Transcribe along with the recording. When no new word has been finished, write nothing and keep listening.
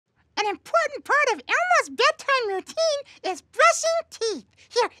important part of Elmo's bedtime routine is brushing teeth.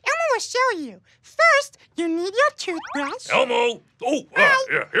 Here, Elmo will show you. First, you need your toothbrush. Elmo! Oh,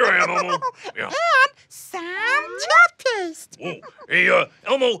 yeah, here I am, Elmo. Yeah. And some toothpaste. Oh, hey,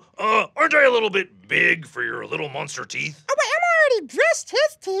 Elmo, aren't I a little bit big for your little monster teeth? Oh, but Elmo already brushed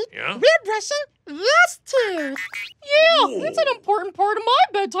his teeth. Yeah? We're brushing this tooth. Yeah, it's an important part of my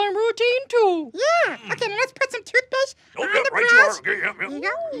bedtime routine, too. Yeah. Okay, now let's put some toothpaste on yeah, the right brush. you are. Okay, yeah. Here you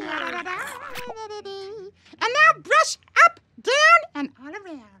go. And now brush up, down, and all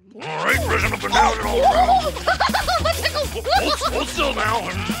around. All right, brushing up and down and all around. Hold still now.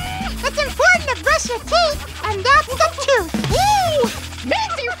 It's important to brush your teeth, and that's the tooth.